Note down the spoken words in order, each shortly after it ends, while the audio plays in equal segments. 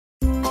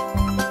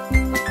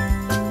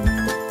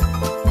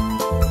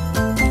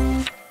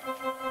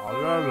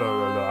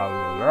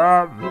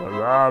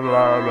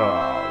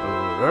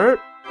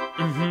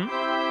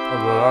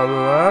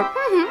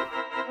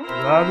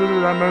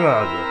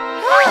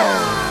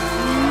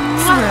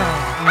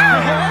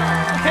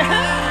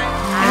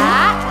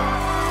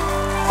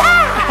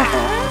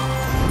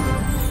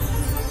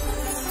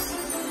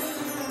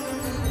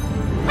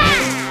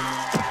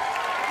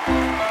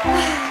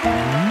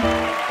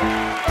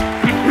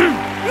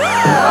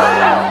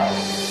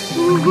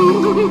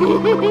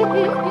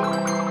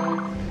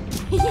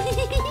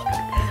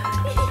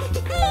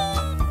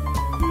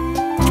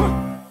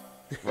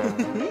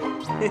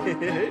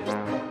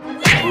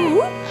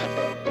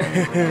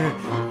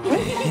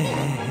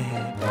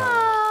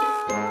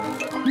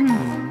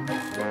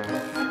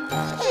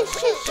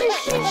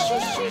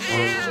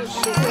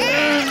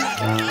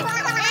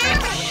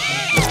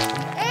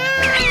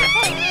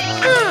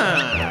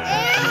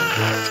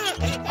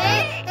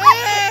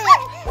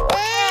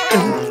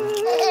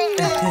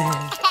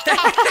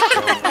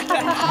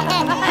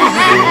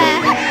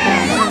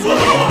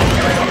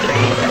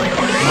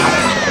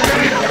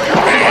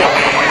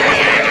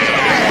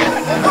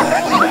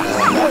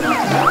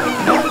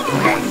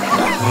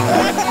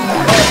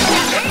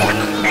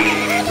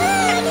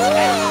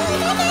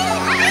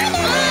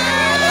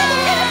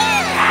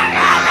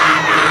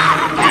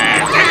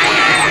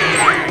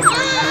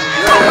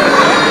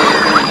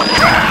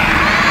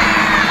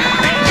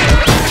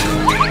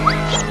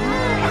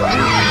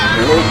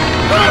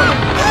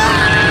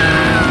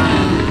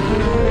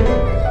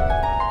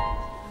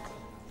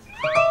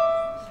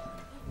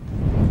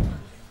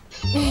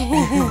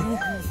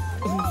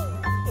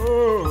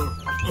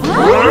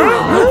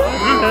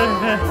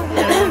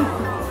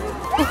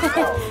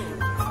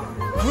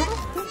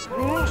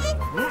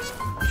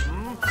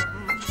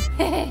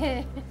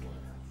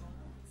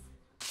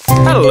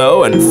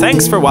Hello, and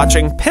thanks for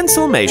watching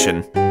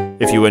Pencilmation.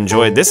 If you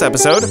enjoyed this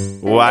episode,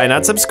 why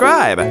not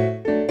subscribe?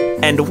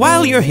 And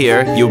while you're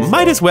here, you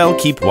might as well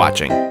keep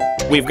watching.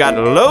 We've got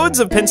loads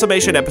of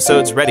Pencilmation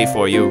episodes ready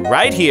for you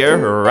right here,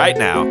 right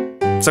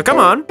now. So come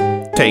on,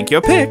 take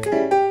your pick.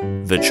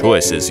 The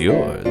choice is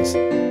yours.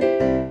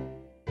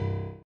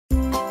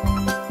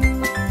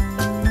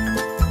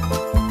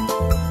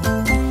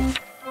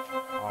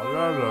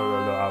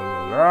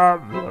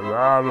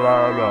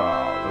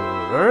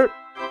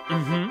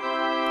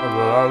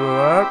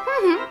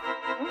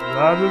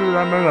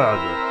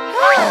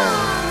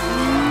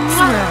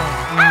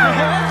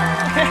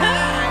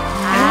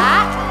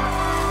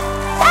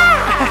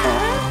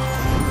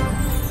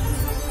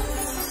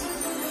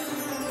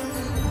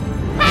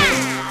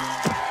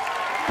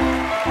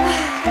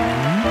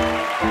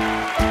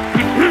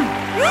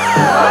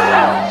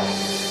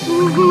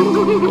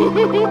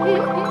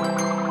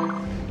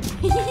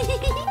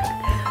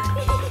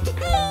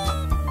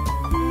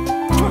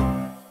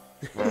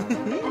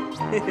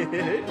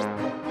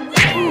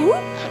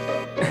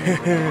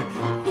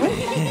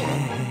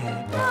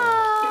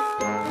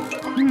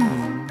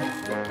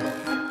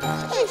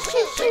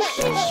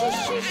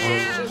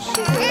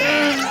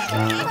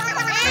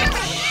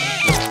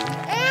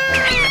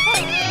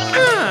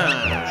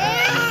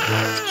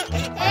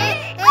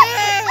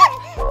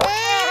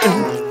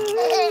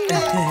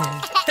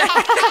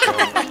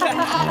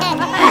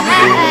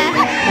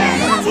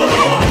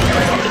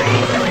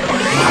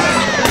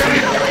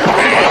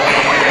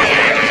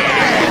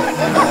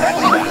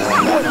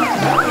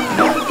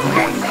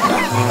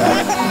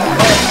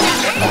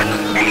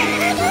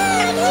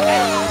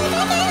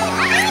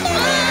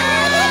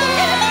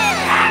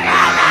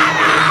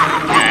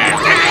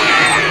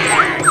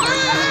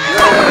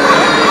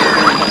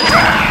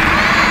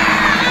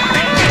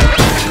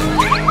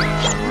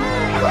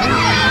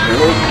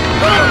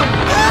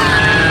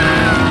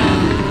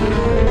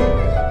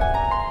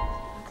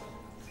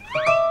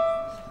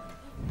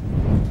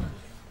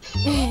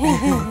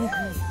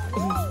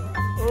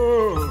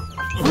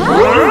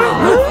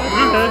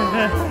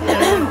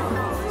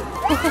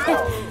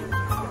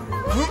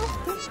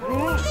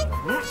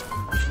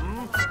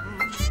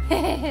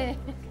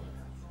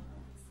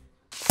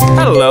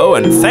 Hello,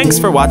 and thanks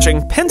for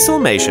watching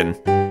Pencilmation.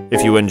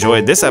 If you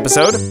enjoyed this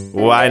episode,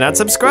 why not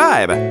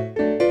subscribe?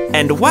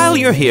 And while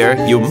you're here,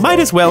 you might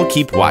as well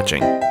keep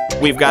watching.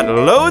 We've got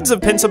loads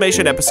of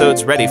Pencilmation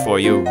episodes ready for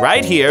you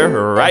right here,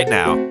 right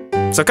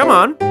now. So come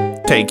on,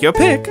 take your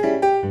pick.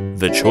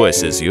 The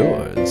choice is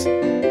yours.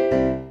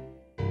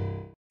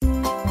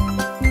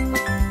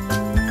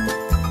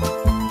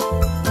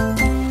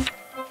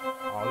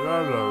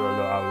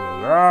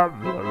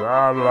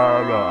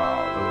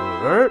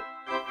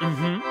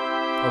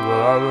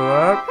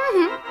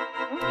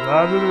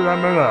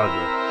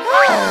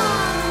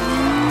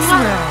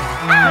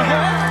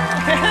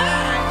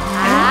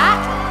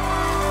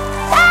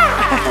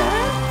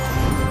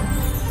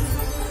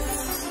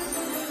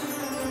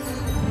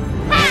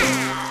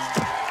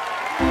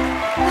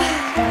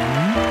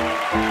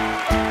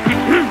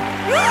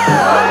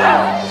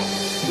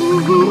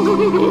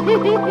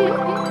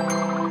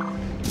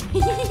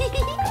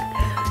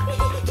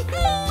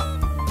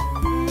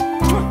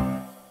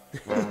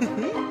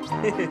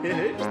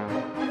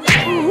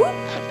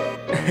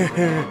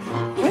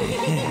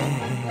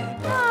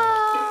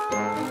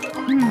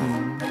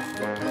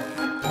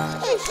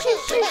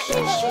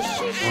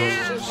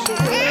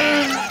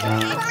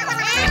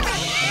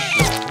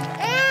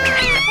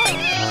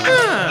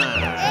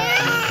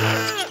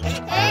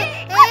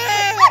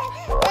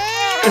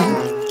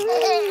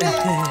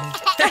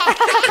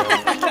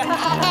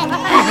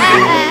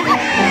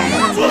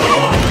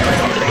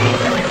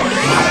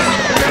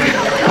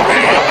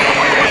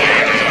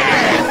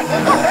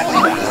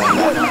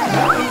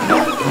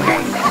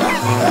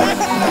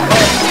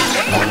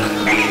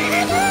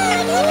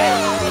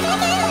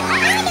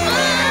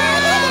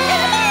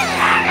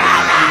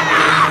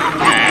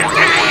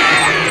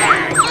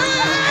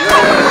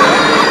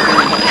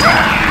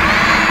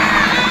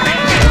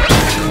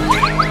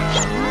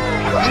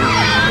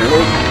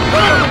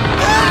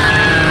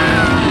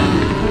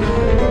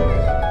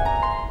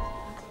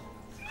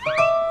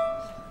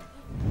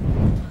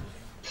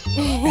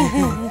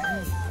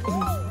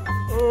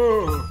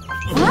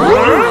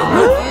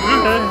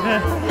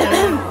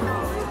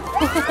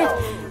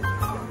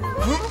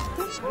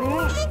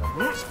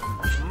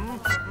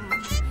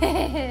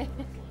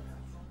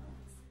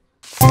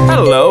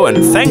 Hello,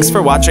 and thanks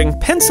for watching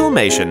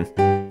Pencilmation.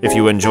 If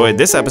you enjoyed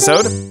this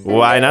episode,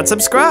 why not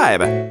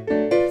subscribe?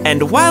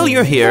 And while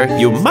you're here,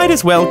 you might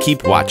as well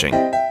keep watching.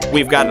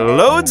 We've got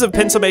loads of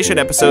Pencilmation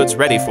episodes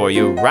ready for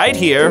you right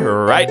here,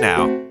 right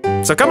now.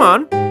 So come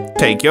on,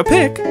 take your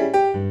pick.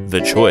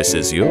 The choice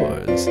is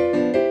yours.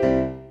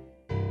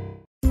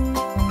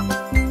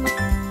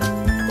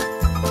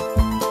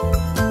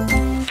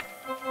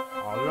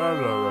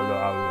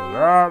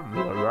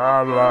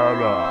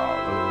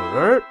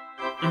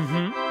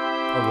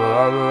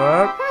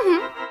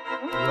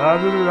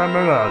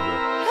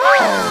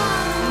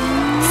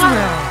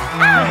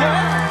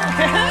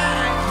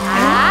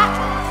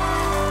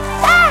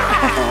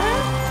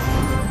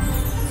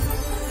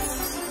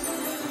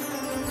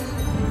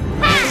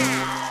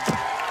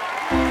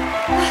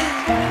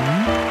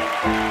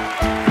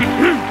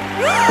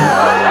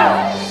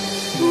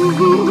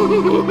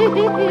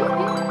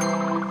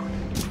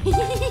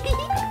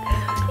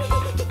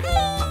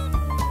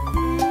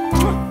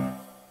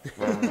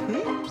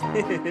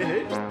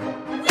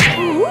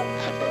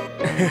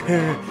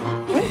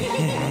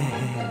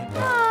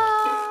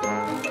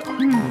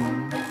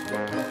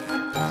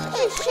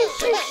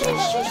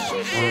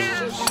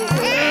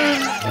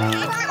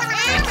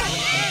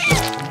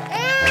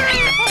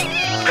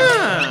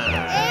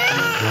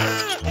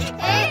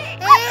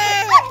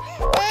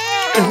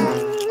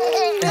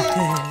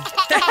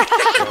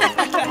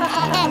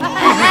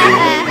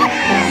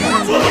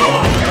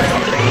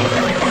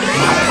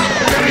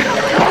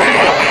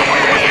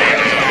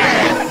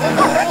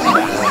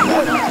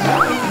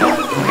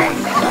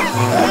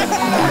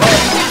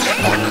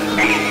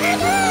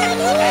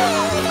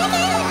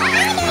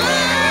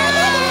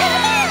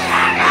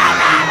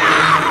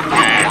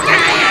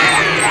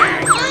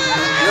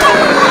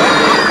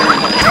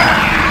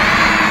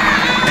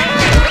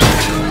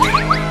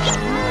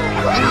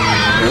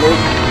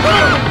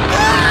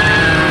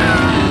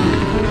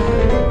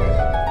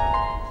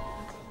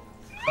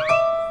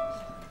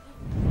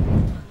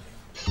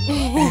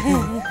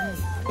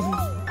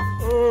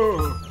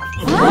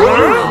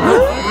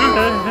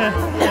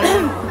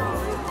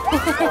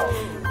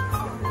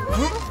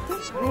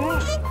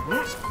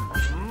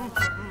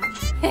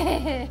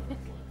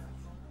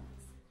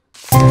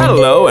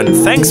 Hello, and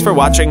thanks for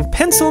watching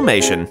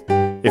Pencilmation.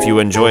 If you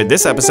enjoyed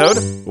this episode,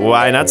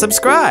 why not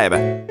subscribe?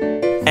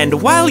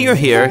 And while you're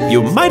here,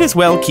 you might as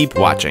well keep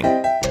watching.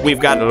 We've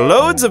got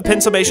loads of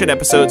Pencilmation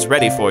episodes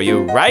ready for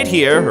you right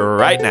here,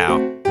 right now.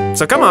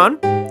 So come on,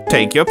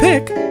 take your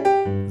pick.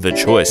 The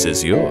choice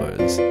is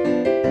yours.